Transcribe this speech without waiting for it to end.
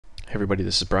Hey everybody,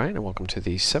 this is Brian, and welcome to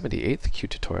the 78th Q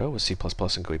tutorial with C++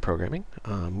 and GUI programming.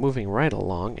 Moving right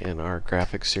along in our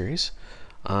graphics series.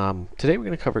 Today we're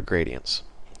going to cover gradients.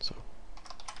 So,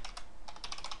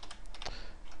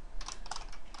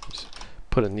 just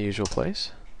put it in the usual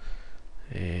place,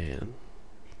 and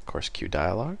of course Q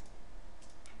dialog.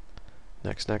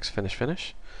 Next, finish,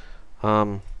 finish.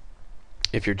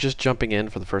 If you're just jumping in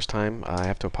for the first time, I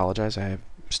have to apologize. I'm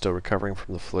still recovering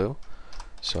from the flu.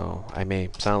 So I may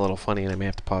sound a little funny and I may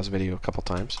have to pause the video a couple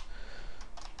times.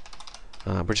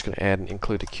 We're just going to add and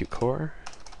include a Qt core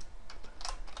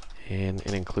and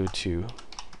an include to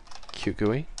Qt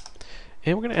GUI.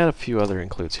 And we're going to add a few other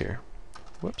includes here.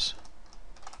 Whoops.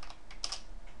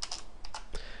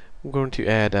 I'm going to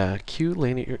add Q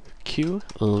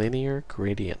linear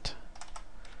gradient.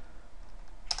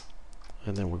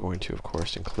 And then we're going to, of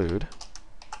course, include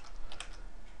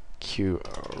Q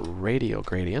radial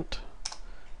gradient.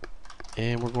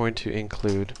 And we're going to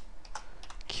include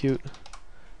Qt,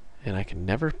 and I can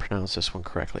never pronounce this one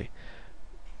correctly,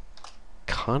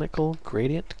 conical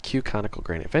gradient? Q conical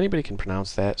gradient. If anybody can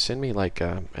pronounce that, send me like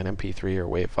an MP3 or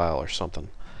WAV file or something.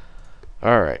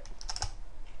 Alright.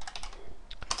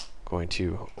 Going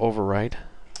to override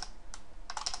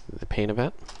the paint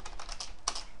event.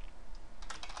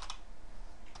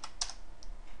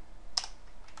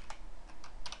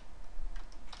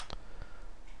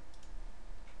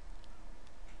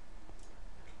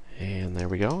 And there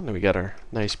we go. Now we got our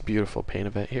nice, beautiful paint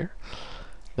event here.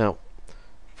 Now,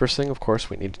 first thing, of course,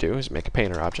 we need to do is make a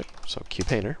painter object. So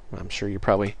QPainter. I'm sure you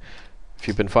probably, if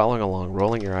you've been following along,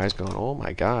 rolling your eyes, going, "Oh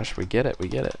my gosh, we get it, we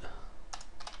get it."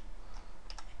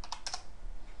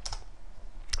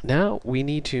 Now we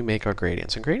need to make our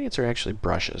gradients, and gradients are actually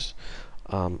brushes.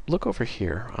 Look over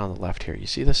here on the left here. You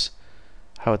see this?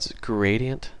 How it's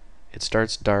gradient? It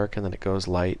starts dark and then it goes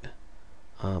light.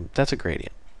 That's a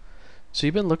gradient. So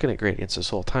you've been looking at gradients this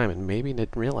whole time and maybe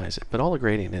didn't realize it, but all a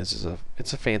gradient is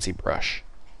it's a fancy brush.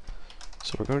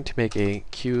 So we're going to make a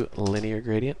Q linear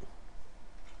gradient.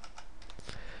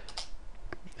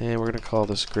 And we're going to call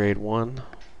this grade 1.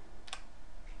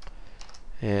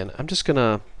 And I'm just going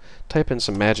to type in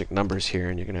some magic numbers here,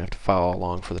 and you're going to have to follow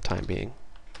along for the time being.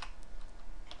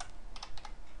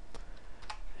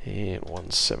 And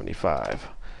 175.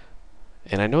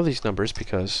 And I know these numbers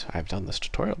because I've done this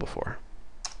tutorial before.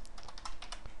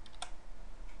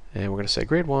 And we're going to say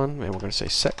grade 1, and we're going to say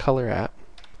set color at.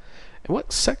 And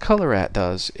what set color at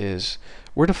does is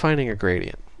we're defining a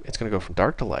gradient. It's going to go from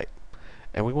dark to light.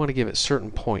 And we want to give it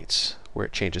certain points where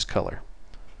it changes color.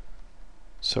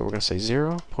 So we're going to say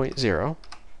 0.0.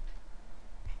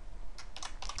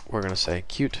 We're going to say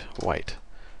Qt white.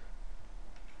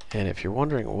 And if you're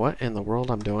wondering what in the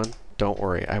world I'm doing, don't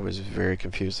worry. I was very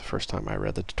confused the first time I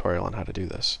read the tutorial on how to do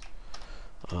this.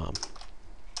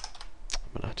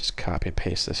 I'm going to just copy and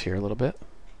paste this here a little bit.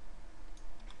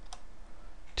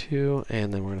 2,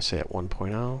 and then we're going to say at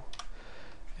 1.0.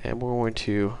 And we're going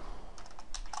to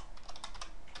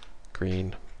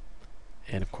green,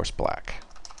 and of course black.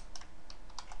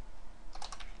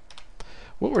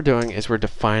 What we're doing is we're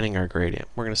defining our gradient.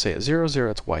 We're going to say at 0,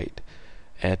 0 it's white.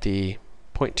 At the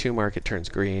 0.2 mark it turns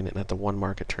green, and at the 1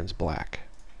 mark it turns black.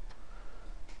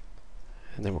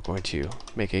 And then we're going to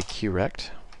make a QRect.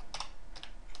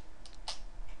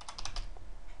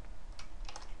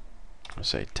 I'll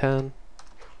say 10,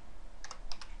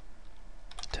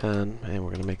 and we're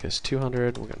going to make this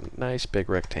 200. We're going to nice big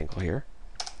rectangle here.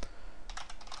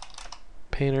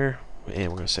 Painter, and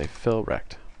we're going to say fill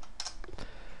rect.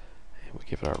 And we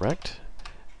give it our rect,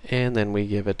 and then we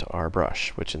give it our brush,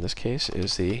 which in this case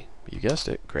is the, you guessed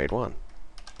it, grade 1.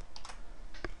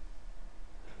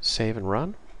 Save and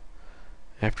run.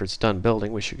 After it's done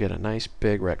building, we should get a nice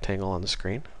big rectangle on the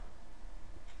screen.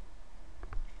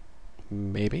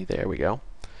 Maybe. There we go.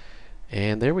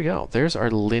 And there we go. There's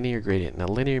our linear gradient. Now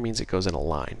linear means it goes in a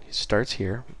line. It starts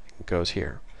here, it goes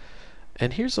here.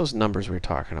 And here's those numbers we were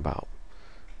talking about.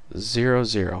 0,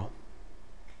 0,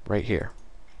 right here,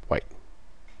 white.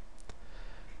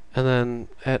 And then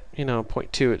at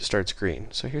 0.2 it starts green.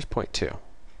 So here's 0.2.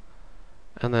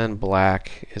 And then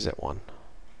black is at 1.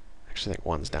 Actually I think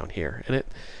 1's down here. And it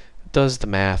does the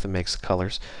math and makes the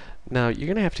colors. Now you're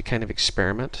going to have to kind of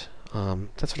experiment.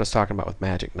 That's what I was talking about with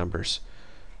magic numbers.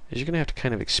 Is you're going to have to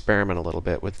kind of experiment a little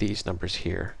bit with these numbers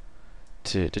here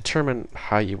to determine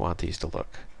how you want these to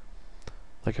look.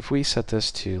 Like if we set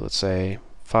this to, let's say,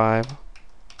 5,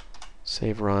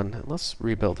 save, run, and let's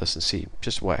rebuild this and see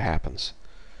just what happens.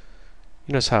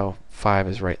 You notice how 5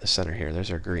 is right in the center here. There's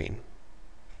our green.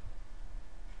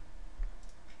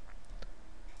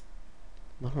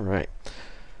 Alright.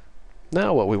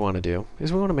 Now what we want to do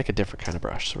is we want to make a different kind of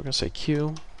brush. So we're going to say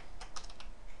Q,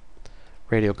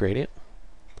 radial gradient.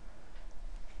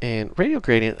 And radial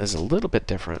gradient is a little bit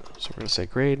different. So we're going to say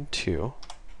grade 2.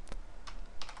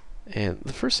 And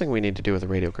the first thing we need to do with a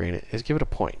radial gradient is give it a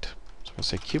point. So we're going to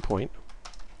say Q point.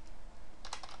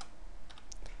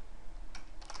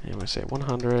 And we're going to say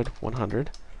 100,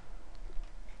 100.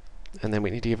 And then we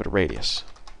need to give it a radius.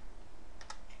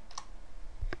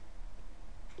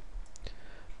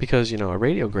 Because, you know, a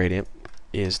radial gradient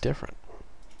is different.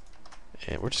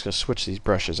 And we're just going to switch these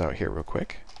brushes out here real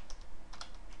quick.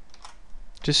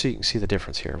 Just so you can see the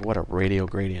difference here of what a radial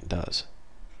gradient does.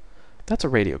 That's a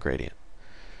radial gradient.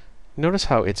 Notice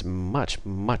how it's much,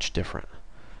 much different.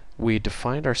 We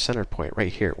defined our center point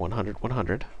right here at 100,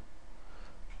 100.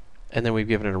 And then we've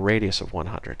given it a radius of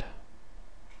 100.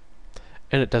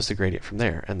 And it does the gradient from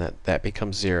there. And that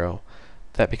becomes 0,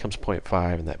 that becomes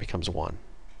 0.5, and that becomes 1.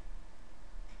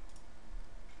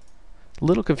 A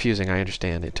little confusing, I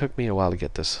understand. It took me a while to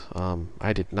get this.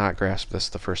 I did not grasp this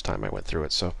the first time I went through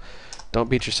it, so don't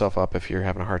beat yourself up if you're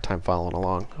having a hard time following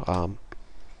along.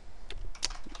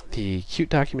 The Qt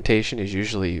documentation is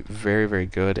usually very, very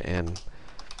good, and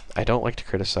I don't like to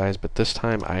criticize, but this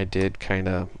time I did kind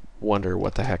of wonder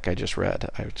what the heck I just read.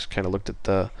 I just kind of looked at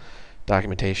the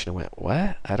documentation and went,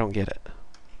 what? I don't get it.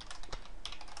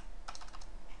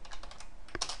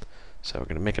 So we're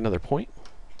going to make another point.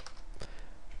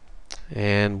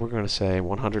 And we're going to say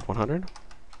 100, 100.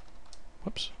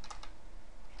 Whoops.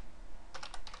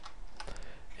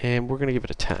 And we're going to give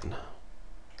it a 10.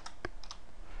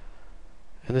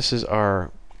 And this is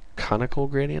our conical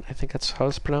gradient. I think that's how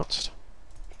it's pronounced.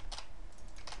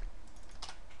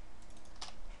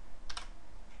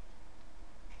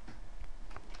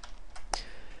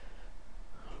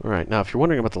 Alright, now if you're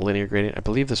wondering about the linear gradient, I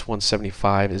believe this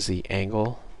 175 is the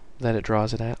angle that it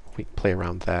draws it at. We can play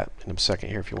around with that in a second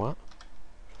here if you want.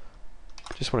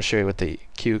 Just want to show you what the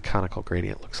Q conical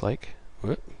gradient looks like.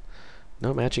 Whoop.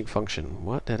 No matching function.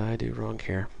 What did I do wrong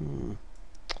here?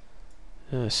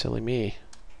 Silly me.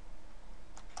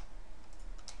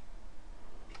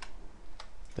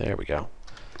 There we go.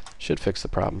 Should fix the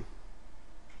problem.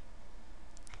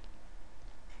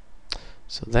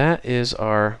 So that is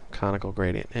our conical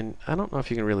gradient. And I don't know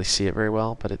if you can really see it very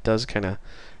well, but it does kind of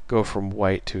go from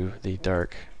white to the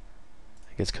dark. I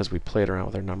think it's because we played around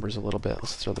with our numbers a little bit.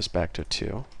 Let's throw this back to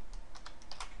 2.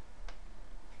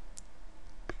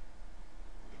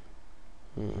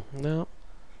 No.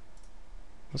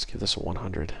 Let's give this a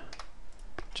 100.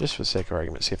 Just for the sake of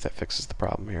argument, see if that fixes the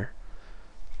problem here.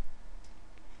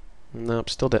 Nope,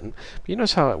 still didn't. But you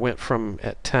notice how it went from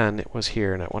at 10 it was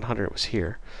here, and at 100 it was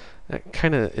here. That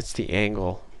kind of, it's the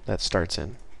angle that starts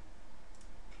in.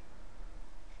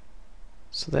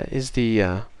 So that is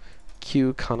the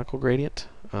Q conical gradient.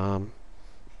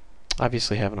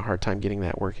 Obviously having a hard time getting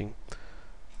that working.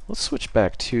 Let's switch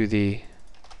back to the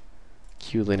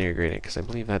Q linear gradient, because I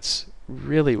believe that's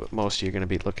really what most of you are going to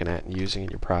be looking at and using in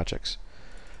your projects.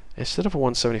 Instead of a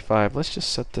 175, let's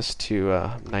just set this to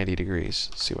 90 degrees.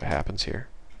 See what happens here.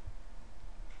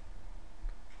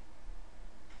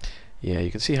 Yeah,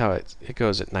 you can see how it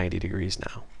goes at 90 degrees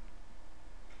now.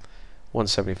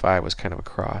 175 was kind of a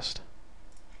cross.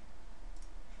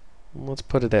 Let's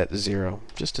put it at 0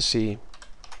 just to see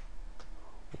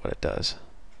what it does.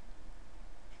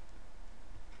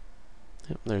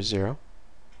 Yep, there's 0.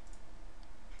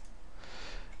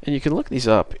 And you can look these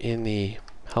up in the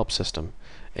help system.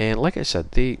 And like I said,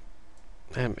 I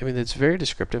mean, it's a very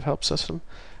descriptive help system,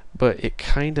 but it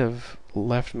kind of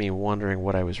left me wondering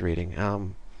what I was reading.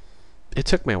 It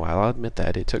took me a while, I'll admit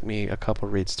that. It took me a couple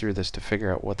reads through this to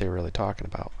figure out what they were really talking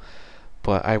about.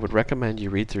 But I would recommend you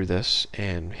read through this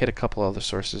and hit a couple other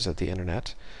sources at the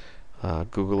internet.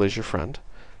 Google is your friend.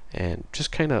 And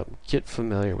just kind of get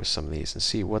familiar with some of these and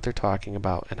see what they're talking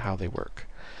about and how they work.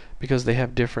 Because they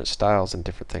have different styles and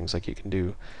different things. Like you can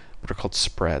do what are called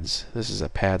spreads. This is a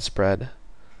pad spread,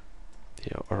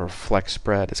 or a flex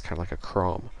spread. It's kind of like a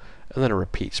chrome. And then a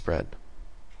repeat spread.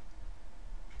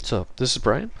 So this is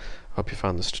Brian. I hope you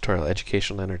found this tutorial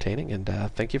educational and entertaining, and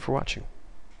thank you for watching.